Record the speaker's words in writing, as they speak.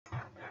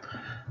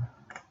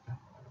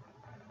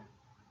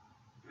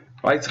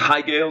Right,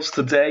 hi girls.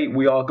 Today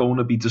we are going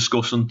to be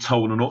discussing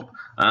toning up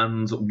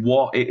and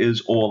what it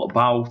is all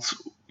about.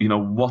 You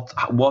know, what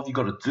have you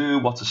got to do?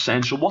 What's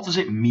essential? What does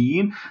it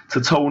mean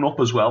to tone up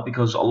as well?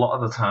 Because a lot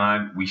of the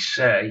time we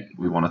say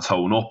we want to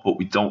tone up, but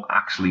we don't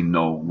actually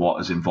know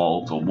what is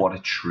involved or what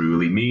it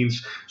truly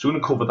means. So we're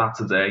going to cover that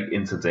today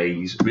in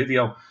today's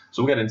video.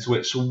 So we'll get into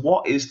it. So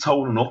what is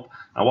toning up?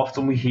 Now,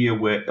 often we hear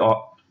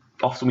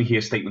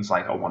statements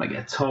like, I want to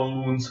get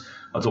toned,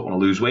 I don't want to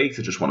lose weight,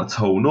 I just want to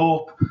tone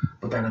up,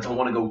 but then I don't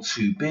want to go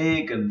too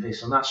big and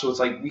this and that. So it's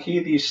like we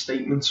hear these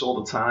statements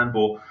all the time,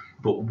 but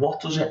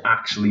what does it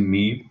actually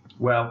mean?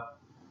 Well,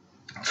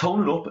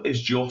 toning up is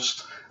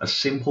just a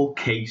simple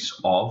case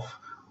of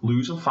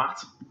losing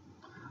fat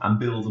and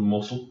building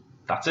muscle.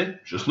 That's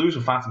it, just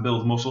losing fat and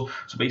building muscle.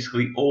 So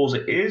basically all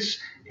it is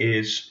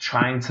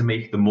trying to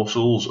make the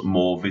muscles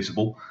more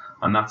visible.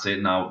 And that's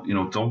it. Now,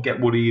 don't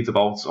get worried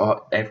about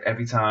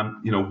every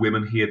time,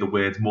 women hear the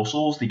word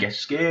muscles, they get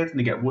scared and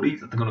they get worried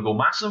that they're going to go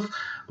massive.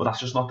 But that's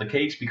just not the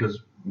case,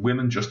 because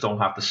women just don't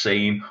have the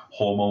same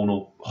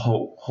hormonal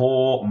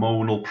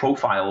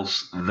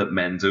profiles that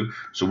men do.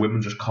 So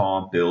women just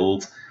can't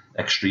build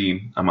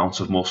extreme amounts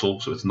of muscle.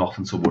 So it's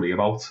nothing to worry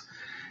about.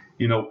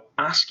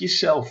 Ask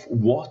yourself,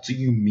 what do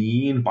you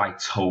mean by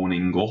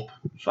toning up?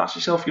 So ask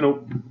yourself,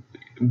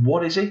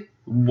 what is it?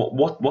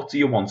 What do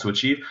you want to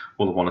achieve?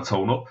 Well, I want to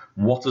tone up.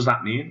 What does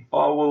that mean?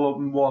 Oh, well, I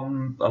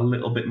want a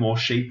little bit more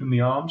shape in my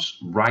arms.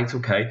 Right,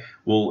 okay.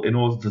 Well, in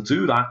order to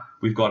do that,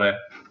 we've got to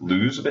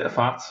lose a bit of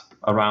fat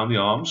around the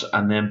arms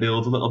and then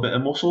build a little bit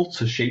of muscle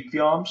to shape the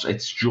arms.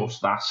 It's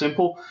just that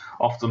simple.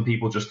 Often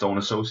people just don't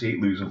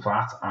associate losing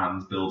fat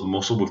and building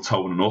muscle with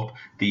toning up.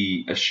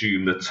 They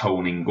assume that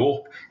toning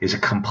up is a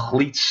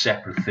complete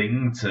separate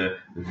thing to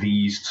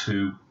these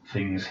two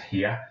things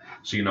here.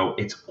 So,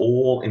 it's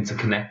all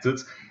interconnected.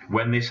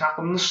 When this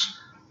happens.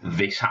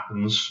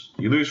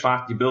 You lose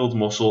fat, you build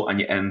muscle, and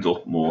you end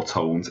up more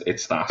toned.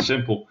 It's that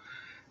simple.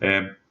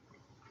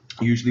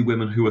 Usually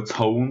women who are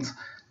toned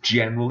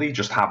generally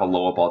just have a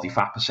lower body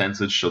fat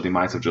percentage, so they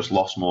might have just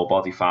lost more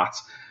body fat.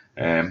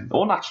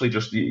 Or naturally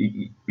just,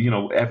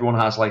 everyone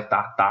has like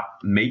that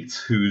mate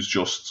who's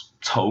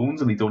just toned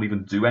and they don't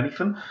even do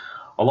anything.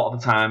 A lot of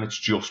the time it's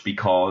just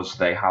because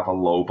they have a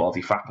low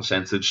body fat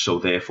percentage, so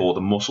therefore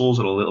the muscles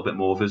are a little bit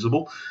more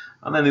visible,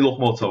 and then they look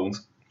more toned.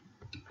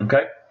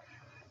 Okay,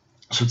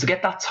 so to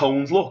get that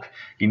toned look,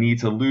 you need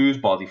to lose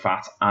body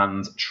fat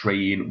and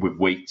train with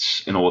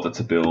weights in order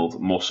to build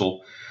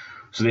muscle.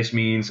 So this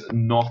means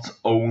not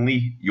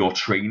only your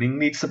training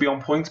needs to be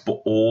on point,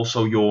 but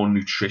also your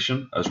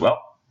nutrition as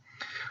well.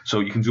 So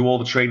you can do all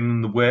the training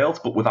in the world,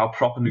 but without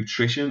proper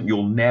nutrition,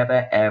 you'll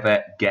never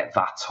ever get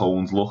that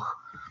toned look.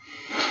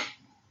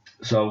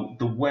 So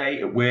the way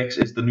it works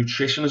is the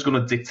nutrition is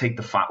going to dictate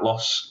the fat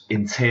loss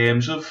in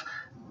terms of,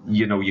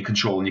 you're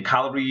controlling your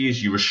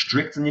calories, you're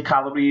restricting your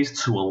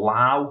calories to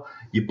allow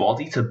your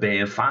body to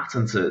burn fat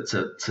and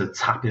to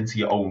tap into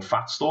your own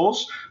fat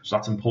stores. So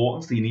that's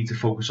important. So you need to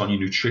focus on your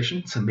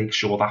nutrition to make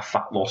sure that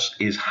fat loss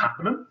is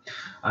happening.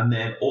 And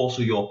then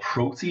also your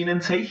protein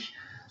intake,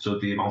 so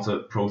the amount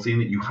of protein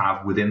that you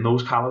have within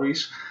those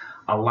calories,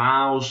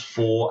 allows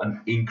for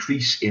an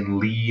increase in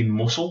lean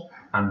muscle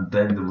and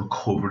then the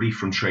recovery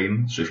from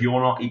training. So if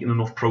you're not eating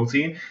enough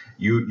protein,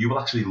 you will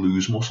actually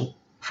lose muscle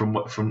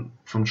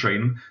from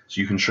training. So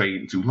you can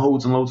do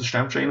loads and loads of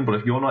strength training, but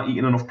if you're not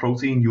eating enough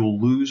protein, you'll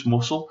lose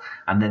muscle,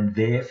 and then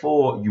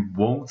therefore you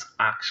won't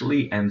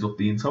actually end up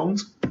being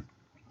toned.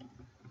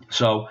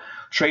 So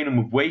training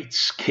with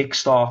weights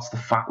kickstarts the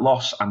fat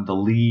loss and the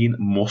lean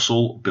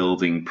muscle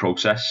building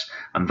process,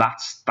 and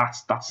that's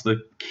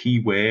the key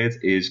word,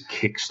 is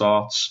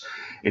kickstarts.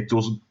 It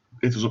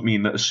doesn't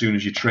mean that as soon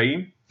as you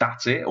train,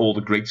 that's it, all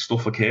the great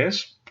stuff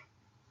occurs.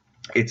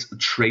 It's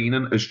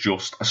training is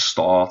just a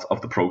start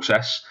of the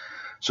process.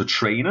 So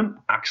training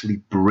actually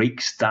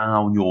breaks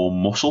down your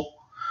muscle.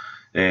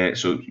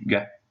 So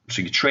your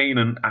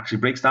training actually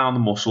breaks down the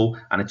muscle,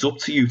 and it's up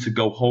to you to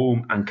go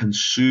home and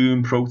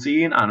consume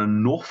protein and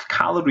enough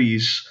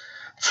calories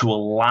to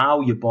allow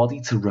your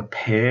body to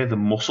repair the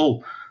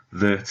muscle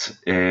that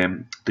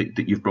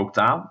you've broke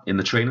down in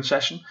the training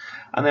session.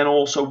 And then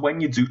also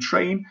when you do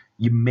train,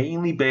 you're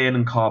mainly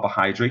burning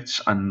carbohydrates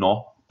and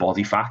not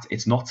body fat.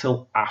 It's not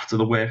till after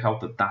the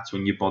workout that's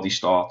when your body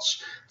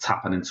starts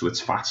tapping into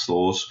its fat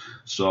stores.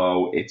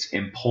 So it's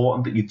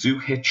important that you do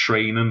hit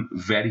training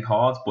very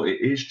hard, but it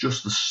is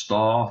just the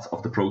start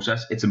of the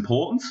process. It's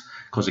important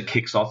because it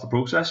kickstarts the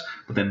process,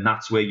 but then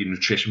that's where your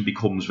nutrition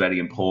becomes very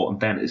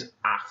important. Then is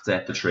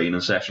after the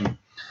training session.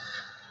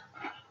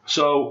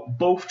 So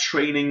both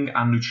training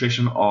and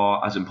nutrition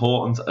are as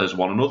important as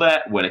one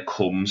another when it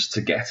comes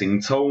to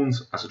getting toned.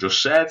 As I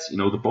just said,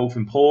 they're both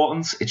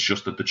important. It's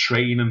just that the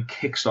training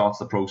kickstarts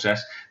the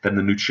process, then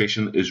the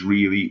nutrition is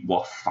really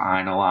what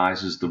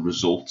finalizes the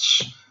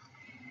results.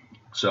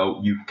 So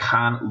you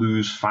can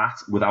lose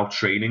fat without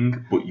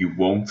training, but you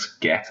won't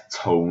get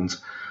toned.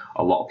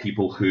 a lot of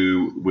people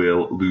who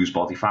will lose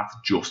body fat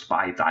just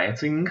by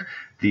dieting,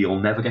 they'll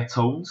never get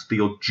toned.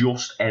 They'll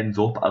just end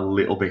up a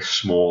little bit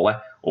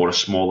smaller, or a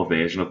smaller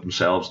version of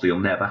themselves. They'll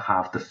never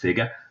have the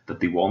figure that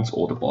they want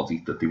or the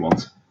body that they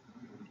want.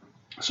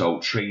 So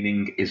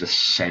training is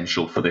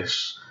essential for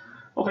this.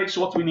 Okay,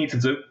 so what do we need to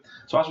do?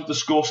 So as we've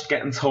discussed,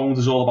 getting toned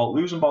is all about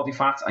losing body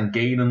fat and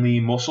gaining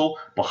lean muscle,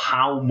 but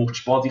how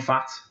much body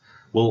fat?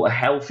 Well, a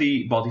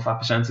healthy body fat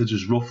percentage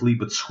is roughly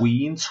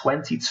between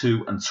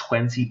 22 and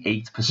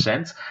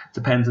 28%,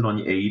 depending on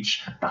your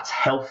age. That's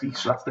healthy,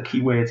 so that's the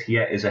key word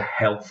here, is a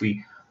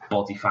healthy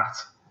body fat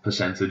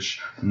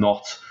percentage,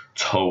 not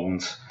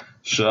toned.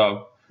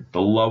 So the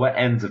lower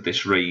end of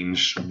this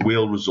range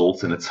will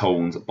result in a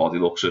toned body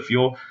look. So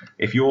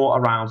if you're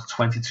around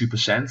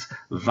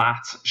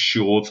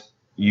 22%,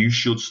 you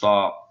should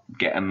start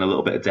getting a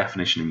little bit of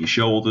definition in your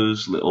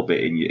shoulders, a little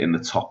bit in the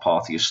top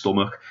part of your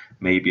stomach,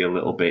 maybe a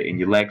little bit in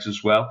your legs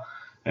as well.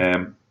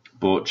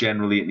 But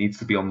generally it needs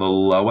to be on the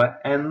lower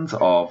end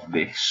of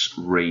this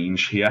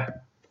range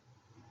here.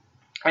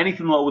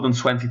 Anything lower than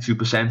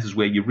 22% is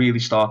where you really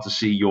start to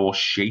see your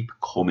shape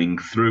coming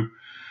through.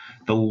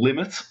 The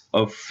limit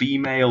of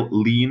female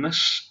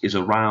leanness is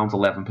around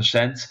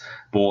 11%,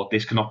 but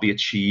this cannot be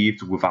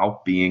achieved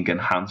without being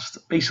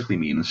enhanced, basically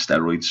meaning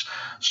steroids.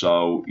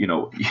 So,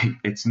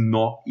 it's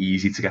not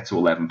easy to get to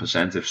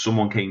 11%. If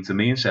someone came to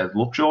me and said,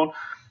 look, Shaun,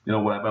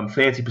 whatever, I'm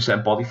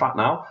 30% body fat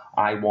now,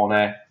 I want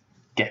to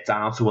get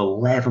down to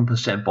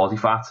 11% body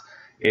fat,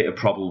 it would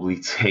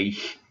probably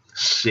take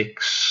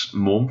 6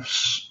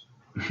 months,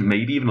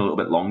 maybe even a little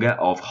bit longer,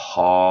 of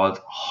hard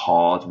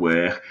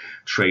work,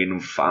 training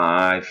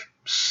 5,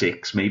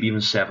 6, maybe even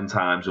 7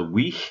 times a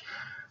week.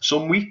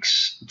 Some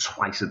weeks,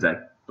 twice a day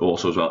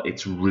also as well.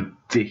 It's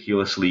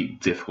ridiculously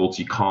difficult.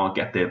 You can't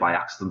get there by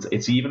accident.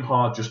 It's even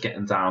hard just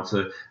getting down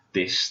to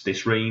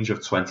this range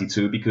of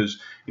 22, because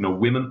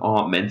women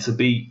aren't meant to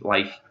be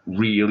like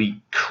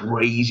really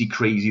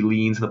crazy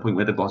lean to the point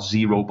where they've got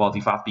zero body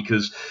fat,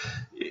 because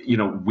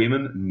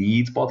women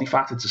need body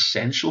fat. It's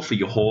essential for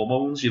your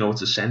hormones.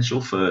 It's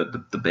essential for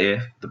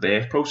the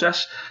birth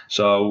process.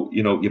 So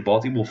your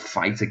body will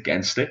fight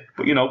against it.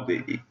 But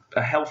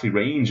a healthy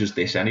range is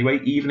this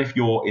anyway. Even if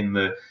you're in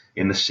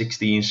the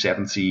 16,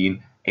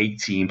 17,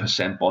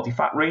 18% body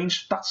fat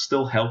range, that's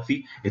still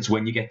healthy. It's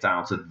when you get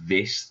down to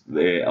this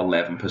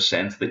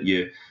 11% that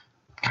you're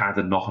kind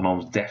of knocking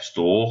on death's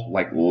door,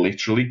 like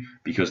literally,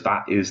 because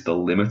that is the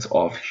limit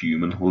of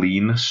human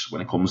leanness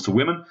when it comes to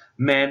women.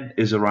 Men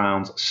is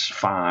around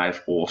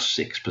 5 or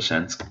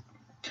 6%.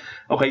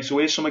 Okay, so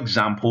here's some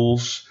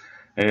examples.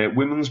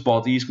 Women's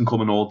bodies can come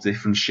in all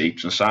different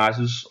shapes and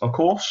sizes, of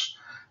course.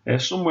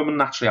 Some women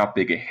naturally have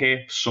bigger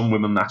hips, some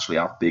women naturally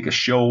have bigger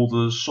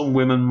shoulders, some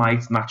women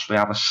might naturally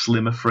have a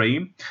slimmer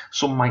frame,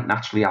 some might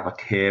naturally have a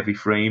curvy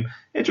frame.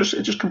 It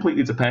just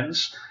completely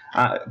depends.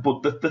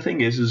 But the thing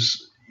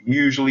is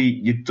usually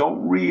you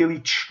don't really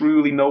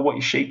truly know what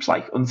your shape's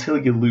like until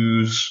you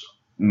lose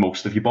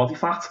most of your body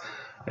fat.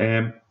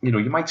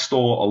 You might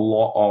store a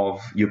lot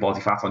of your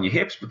body fat on your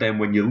hips, but then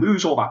when you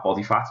lose all that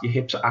body fat, your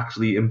hips are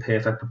actually in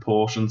perfect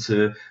proportion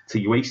to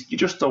your waist. You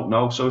just don't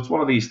know. So it's one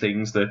of these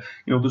things that,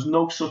 there's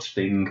no such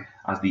thing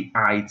as the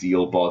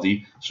ideal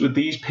body. So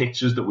these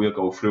pictures that we'll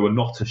go through are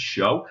not to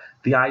show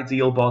the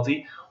ideal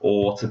body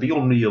or to be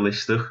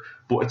unrealistic,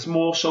 but it's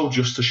more so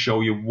just to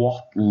show you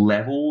what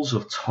levels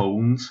of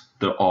tones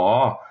there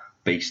are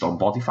based on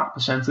body fat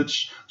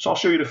percentage. So I'll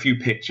show you a few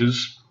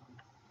pictures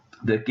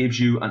that gives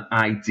you an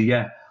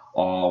idea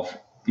of,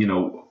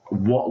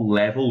 what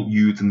level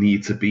you'd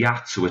need to be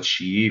at to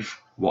achieve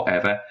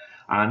whatever.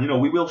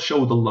 And, we will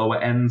show the lower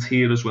end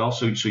here as well,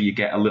 so you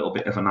get a little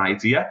bit of an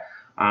idea.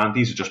 And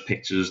these are just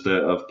pictures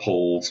that I've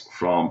pulled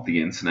from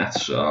the internet,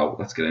 so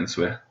let's get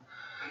into it.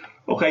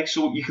 Okay,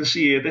 so you can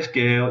see here, this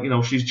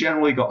girl, she's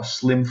generally got a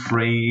slim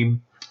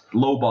frame,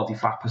 low body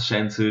fat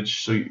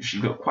percentage, so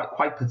she's got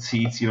quite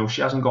petite,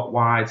 she hasn't got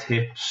wide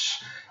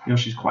hips,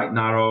 she's quite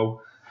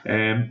narrow.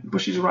 But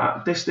she's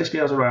around this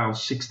girl's around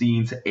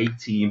 16 to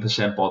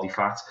 18% body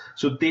fat,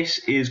 so this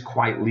is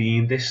quite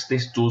lean. This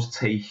does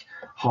take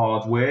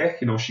hard work.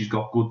 She's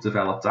got good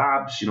developed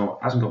abs.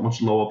 Hasn't got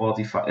much lower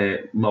body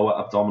fat, lower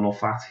abdominal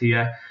fat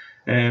here.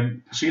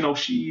 So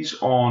she's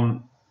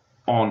on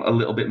a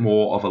little bit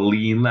more of a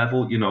lean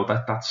level.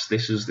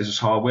 This is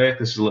hard work.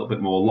 This is a little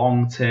bit more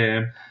long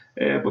term,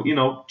 but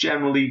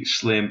generally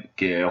slim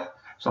girl.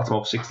 So that's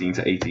about 16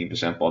 to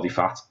 18% body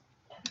fat.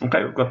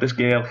 Okay, we've got this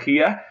girl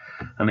here.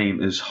 Her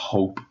name is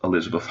Hope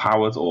Elizabeth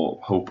Howard, or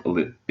Hope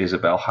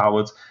Isabel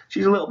Howard.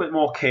 She's a little bit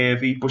more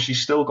curvy, but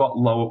she's still got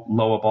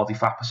lower body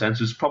fat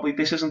percentages. Probably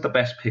this isn't the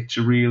best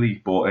picture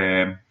really, but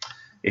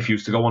if you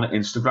was to go on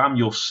Instagram,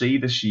 you'll see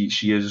that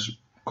she is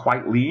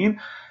quite lean.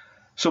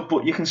 So,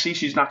 but you can see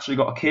she's naturally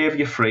got a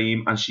curvier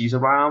frame, and she's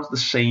around the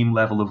same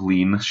level of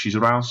leanness. She's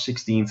around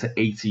 16 to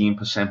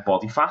 18%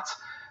 body fat.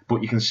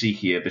 But you can see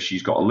here that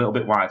she's got a little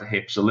bit wider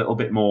hips, a little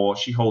bit more.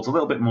 She holds a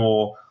little bit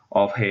more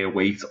of her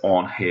weight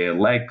on her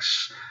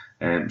legs,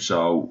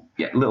 so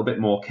yeah, a little bit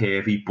more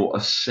curvy,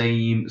 but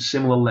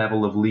similar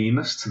level of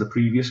leanness to the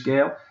previous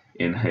girl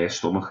in her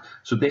stomach.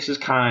 So this is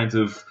kind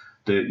of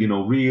the, you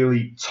know,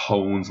 really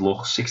toned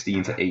look,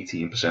 16 to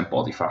 18%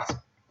 body fat.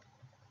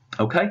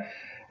 Okay,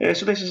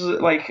 so this is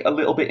like a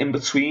little bit in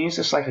between. It's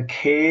just like a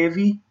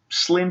curvy,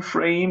 slim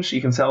frame. So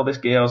you can tell this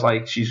girl's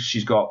like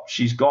she's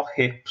got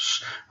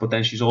hips, but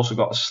then she's also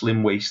got a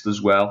slim waist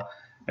as well.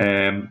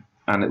 And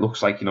it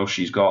looks like, you know,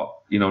 she's got,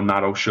 you know,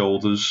 narrow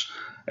shoulders.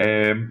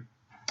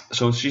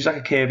 So she's like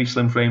a curvy,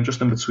 slim frame,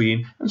 just in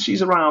between, and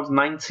she's around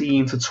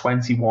 19 to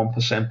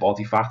 21%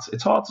 body fat.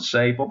 It's hard to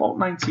say, but about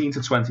 19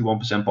 to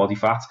 21% body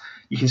fat.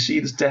 You can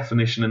see there's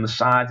definition in the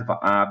side of her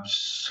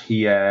abs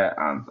here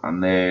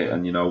and there,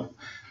 and, you know,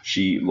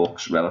 she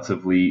looks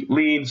relatively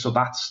lean. So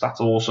that's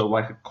also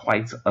like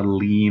quite a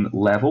lean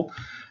level.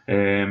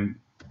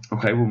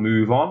 Okay, we'll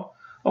move on.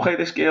 Okay,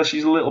 this girl,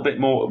 she's a little bit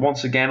more,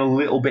 once again, a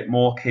little bit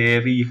more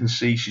curvy. You can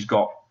see she's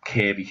got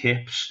curvy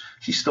hips.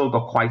 She's still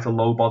got quite a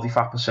low body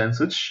fat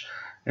percentage.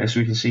 So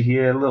we can see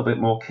here a little bit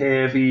more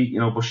curvy, you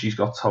know, but she's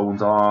got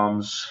toned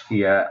arms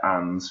here,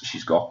 and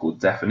she's got good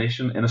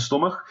definition in her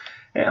stomach.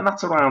 And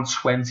that's around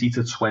 20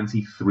 to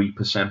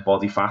 23%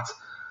 body fat.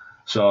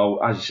 So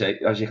as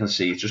you can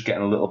see, it's just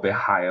getting a little bit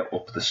higher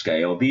up the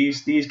scale.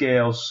 These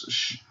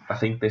girls, I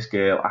think this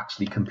girl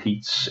actually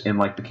competes in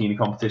like bikini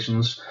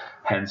competitions,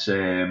 hence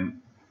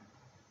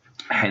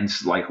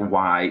like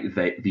why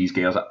these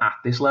girls are at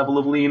this level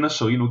of leanness.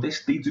 So, you know,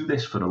 they do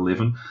this for a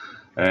living.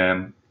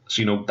 So,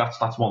 you know,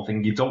 that's one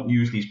thing. You don't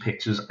use these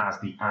pictures as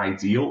the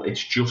ideal.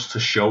 It's just to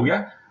show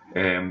you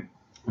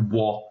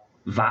what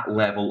that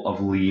level of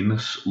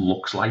leanness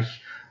looks like.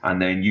 And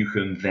then you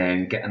can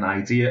then get an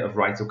idea of,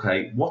 right,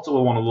 okay, what do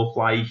I want to look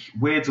like?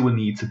 Where do I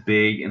need to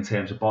be in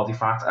terms of body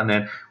fat? And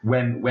then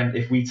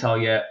if we tell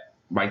you,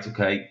 right,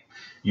 okay,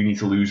 you need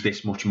to lose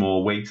this much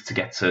more weight to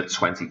get to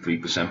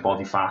 23%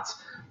 body fat,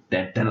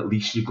 then at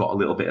least you've got a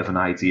little bit of an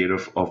idea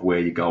of where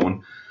you're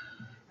going.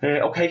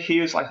 Okay,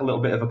 here's like a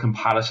little bit of a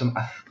comparison.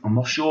 I'm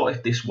not sure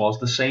if this was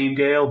the same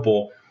girl,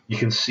 but you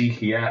can see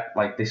here,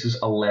 like, this is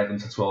 11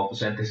 to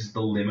 12%. This is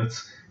the limit.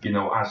 You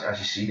know, as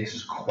you see, this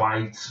is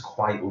quite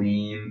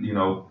lean. You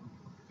know,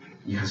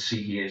 you can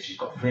see here she's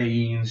got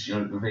veins. You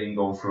know, the vein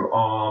going through her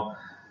arm.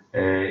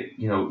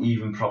 You know,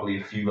 even probably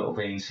a few little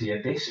veins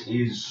here. This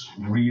is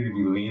really,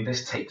 really lean.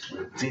 This takes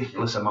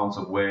ridiculous amounts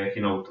of work.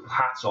 You know,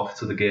 hats off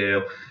to the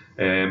girl.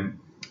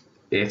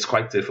 It's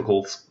quite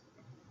difficult.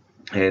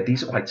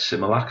 These are quite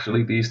similar,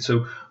 actually, these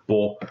two.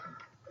 But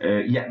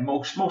yeah,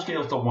 most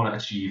girls don't want to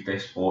achieve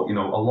this, but, you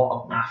know, a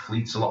lot of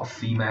athletes, a lot of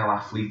female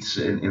athletes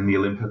in the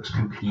Olympics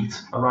compete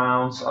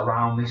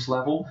around this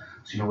level.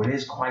 So, you know, it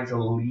is quite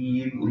a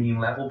lean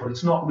level, but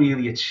it's not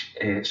really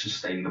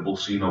sustainable.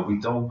 So, you know,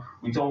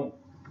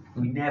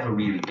 we never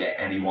really get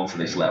anyone to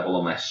this level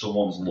unless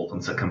someone's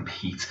looking to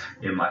compete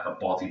in like a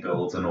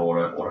bodybuilding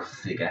or a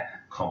figure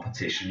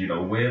competition. You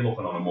know, we're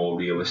looking on a more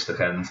realistic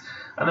end.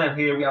 And then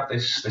here we have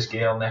this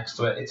girl next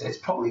to it. It's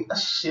probably a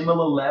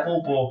similar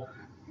level, but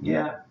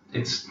yeah,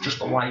 it's just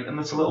the light and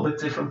it's a little bit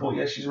different. But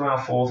yeah, she's around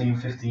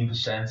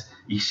 14-15%.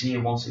 You see it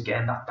once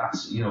again,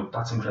 that's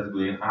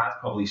incredibly lean. I'd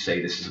probably say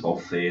this is about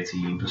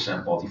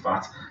 13% body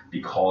fat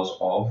because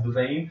of the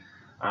vein.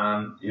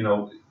 And, you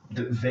know,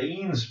 the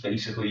veins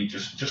basically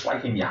just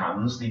like in your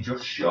hands, they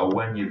just show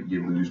when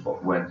you lose,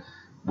 but when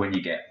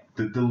you get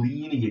the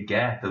leaner you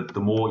get, the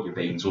more your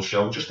veins will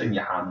show, just in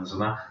your hands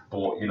and that.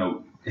 But, you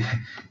know,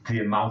 the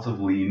amount of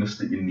leanness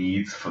that you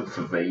need for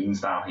veins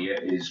down here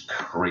is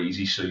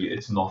crazy. So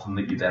it's nothing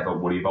that you'd ever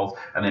worry about.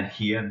 And then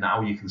here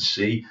now you can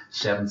see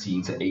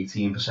 17 to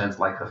 18%,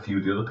 like a few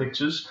of the other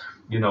pictures.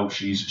 You know,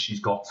 she's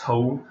got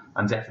tone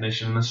and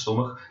definition in the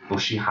stomach, but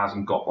she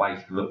hasn't got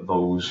like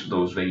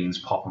those veins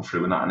popping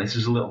through and that. And this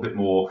is a little bit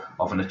more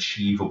of an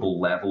achievable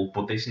level,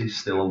 but this is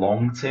still a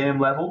long-term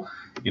level.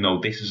 You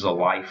know, this is a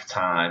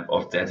lifetime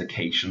of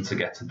dedication to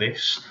get to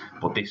this,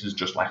 but this is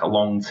just like a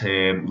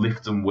long-term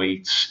lifting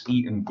weights,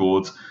 eating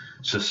good,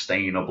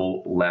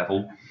 sustainable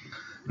level.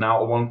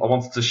 Now, I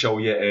wanted to show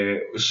you.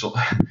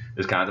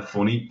 It's kind of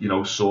funny. You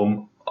know,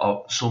 some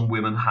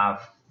women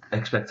have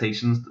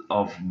expectations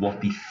of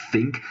what they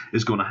think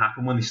is going to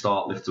happen when they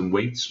start lifting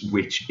weights,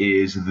 which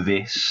is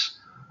this.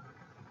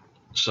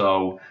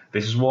 So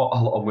this is what a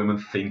lot of women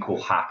think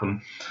will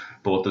happen,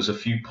 but there's a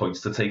few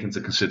points to take into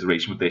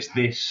consideration with this.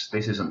 This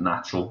isn't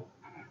natural.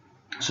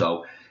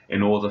 So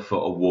in order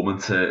for a woman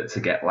to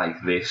get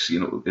like this, you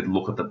know,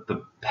 look at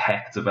the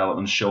pec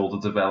development,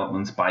 shoulder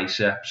development,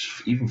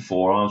 biceps, even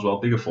forearms, well,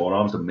 bigger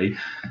forearms than me.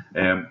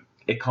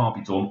 It can't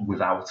be done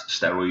without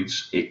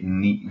steroids. You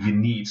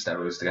need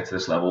steroids to get to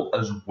this level,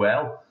 as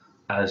well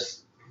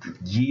as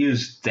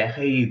years,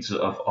 decades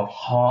of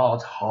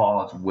hard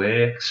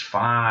work,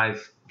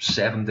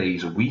 5-7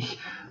 days a week,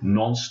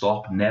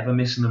 non-stop, never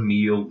missing a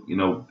meal. You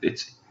know,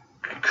 it's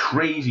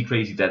crazy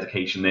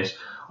dedication. This,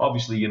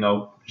 obviously, you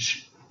know,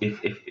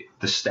 if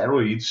the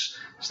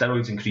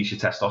steroids increase your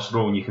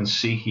testosterone, you can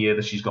see here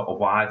that she's got a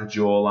wider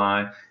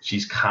jawline.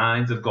 She's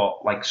kind of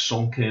got like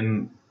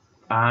sunken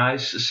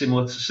eyes,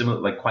 similar,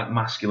 like quite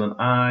masculine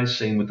eyes.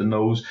 Same with the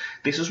nose.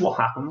 This is what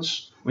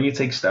happens when you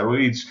take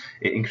steroids.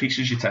 It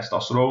increases your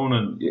testosterone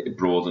and it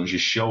broadens your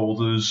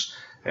shoulders.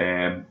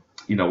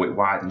 You know, it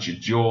widens your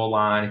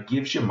jawline. It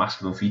gives you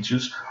masculine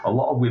features. A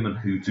lot of women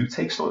who do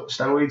take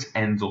steroids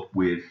end up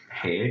with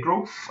hair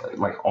growth,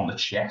 like on the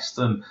chest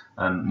and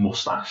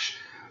mustache.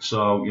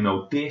 So, you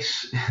know,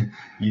 this,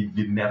 you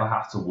never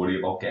have to worry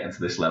about getting to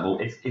this level.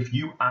 If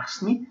you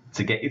asked me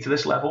to get you to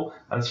this level,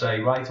 I'd say,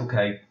 right,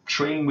 okay,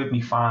 train with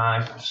me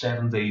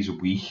 5-7 days a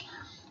week.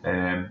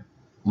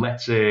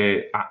 Let's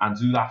and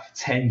do that for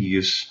 10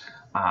 years,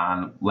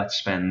 and let's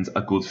spend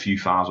a good few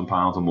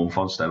 £1,000s a month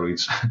on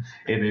steroids.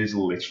 It is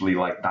literally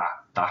like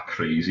that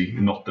crazy.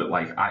 Not that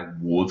like I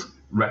would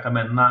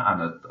recommend that,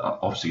 and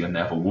obviously I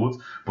never would,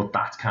 but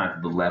that's kind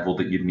of the level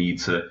that you'd need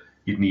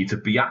to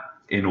be at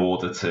in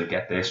order to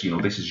get this. You know,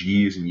 this is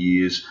years and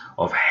years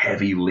of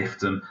heavy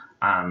lifting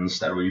and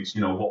steroids.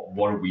 You know,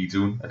 what are we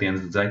doing at the end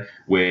of the day?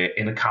 We're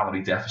in a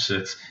calorie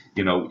deficit.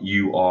 You know,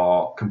 you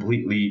are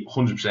completely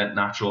 100%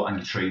 natural and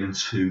you're training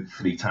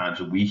 2-3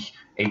 times a week,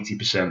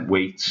 80%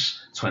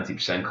 weights,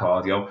 20%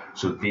 cardio.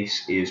 So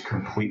this is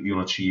completely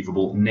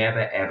unachievable.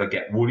 Never ever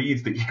get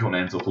worried that you're going to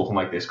end up looking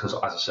like this, because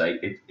as I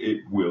say,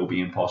 it will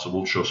be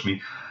impossible, trust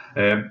me.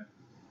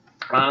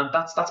 And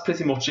that's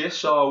pretty much it.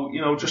 So,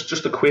 you know,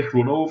 just a quick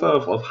run over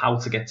of how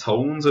to get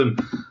toned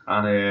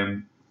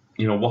and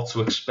you know, what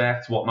to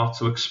expect, what not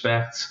to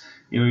expect.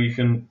 You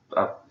know,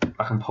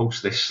 I can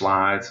post this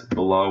slide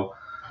below,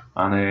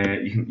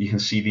 and you can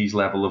see these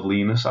level of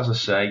leanness. As I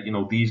say, you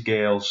know, these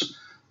girls,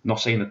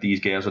 not saying that these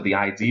girls are the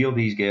ideal.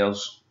 These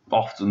girls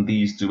often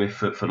do it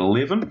for a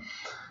living,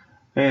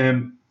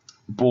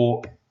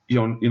 but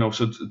you know,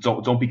 so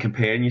don't be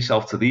comparing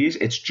yourself to these.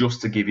 It's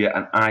just to give you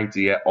an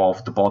idea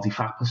of the body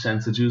fat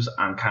percentages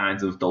and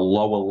kind of the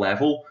lower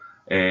level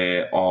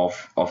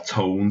of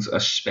tones,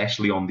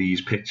 especially on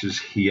these pictures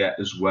here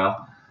as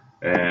well.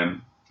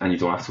 And you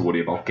don't have to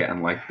worry about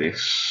getting like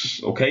this.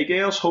 Okay,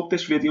 girls, hope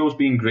this video has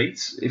been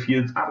great. If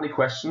you have any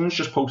questions,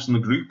 just post in the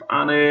group,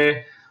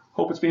 and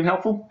hope it's been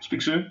helpful.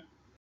 Speak soon.